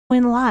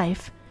In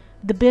life,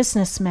 the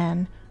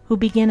businessmen who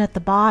begin at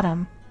the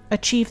bottom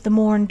achieve the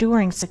more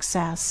enduring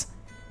success,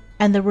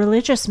 and the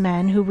religious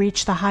men who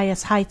reach the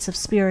highest heights of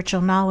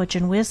spiritual knowledge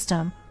and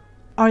wisdom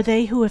are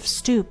they who have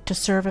stooped to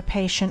serve a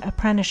patient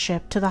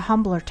apprenticeship to the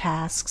humbler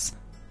tasks,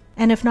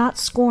 and have not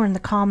scorned the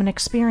common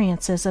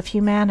experiences of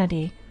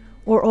humanity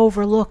or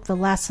overlooked the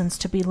lessons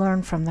to be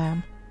learned from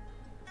them.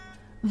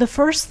 The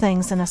first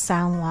things in a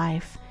sound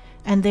life,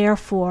 and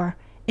therefore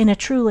in a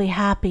truly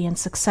happy and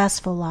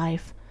successful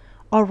life,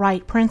 are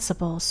right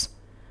principles.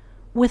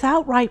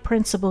 Without right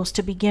principles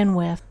to begin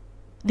with,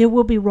 there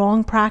will be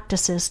wrong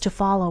practices to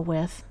follow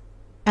with,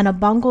 and a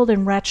bungled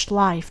and wretched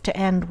life to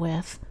end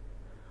with.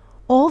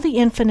 All the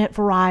infinite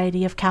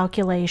variety of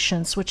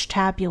calculations which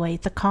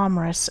tabulate the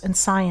commerce and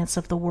science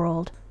of the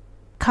world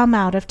come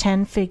out of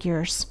 10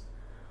 figures.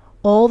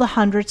 All the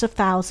hundreds of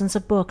thousands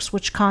of books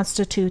which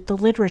constitute the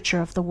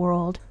literature of the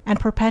world and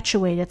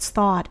perpetuate its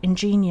thought and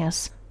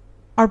genius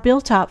are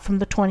built up from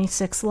the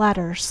 26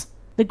 letters.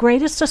 The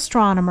greatest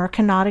astronomer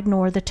cannot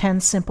ignore the 10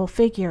 simple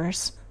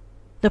figures.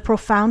 The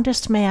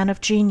profoundest man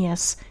of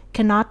genius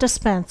cannot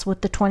dispense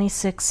with the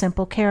 26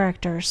 simple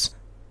characters.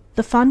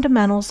 The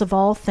fundamentals of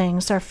all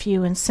things are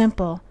few and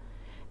simple,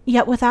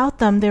 yet without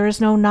them there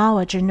is no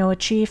knowledge and no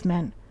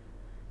achievement.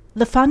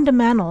 The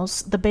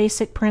fundamentals, the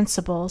basic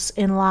principles,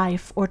 in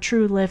life or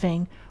true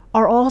living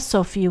are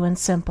also few and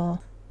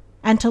simple,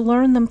 and to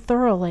learn them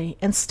thoroughly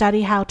and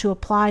study how to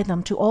apply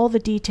them to all the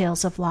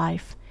details of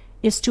life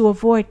is to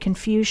avoid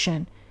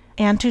confusion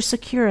and to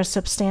secure a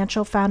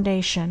substantial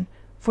foundation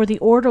for the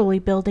orderly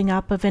building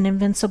up of an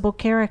invincible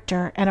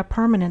character and a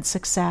permanent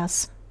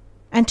success,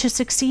 and to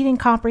succeed in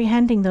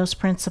comprehending those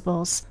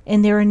principles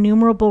in their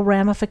innumerable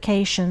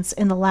ramifications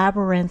in the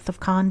labyrinth of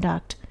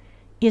conduct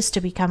is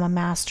to become a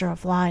master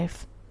of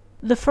life.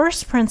 The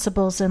first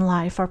principles in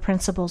life are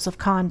principles of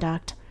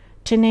conduct.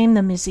 To name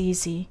them is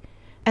easy.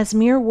 As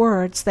mere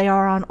words they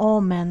are on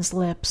all men's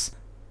lips,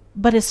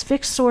 but as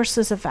fixed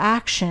sources of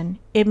action,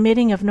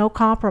 admitting of no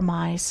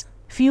compromise,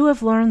 few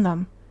have learned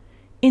them.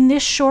 In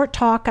this short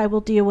talk I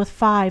will deal with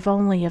 5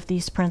 only of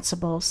these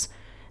principles.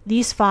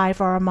 These 5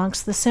 are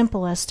amongst the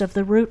simplest of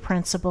the root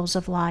principles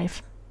of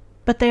life,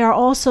 but they are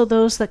also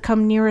those that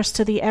come nearest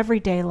to the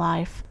everyday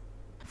life,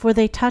 for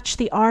they touch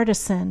the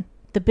artisan,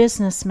 the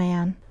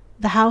businessman,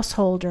 the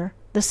householder,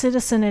 the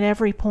citizen at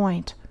every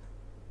point.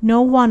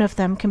 No one of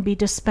them can be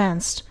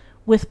dispensed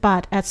with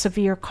but at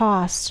severe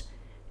cost,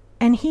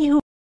 and he who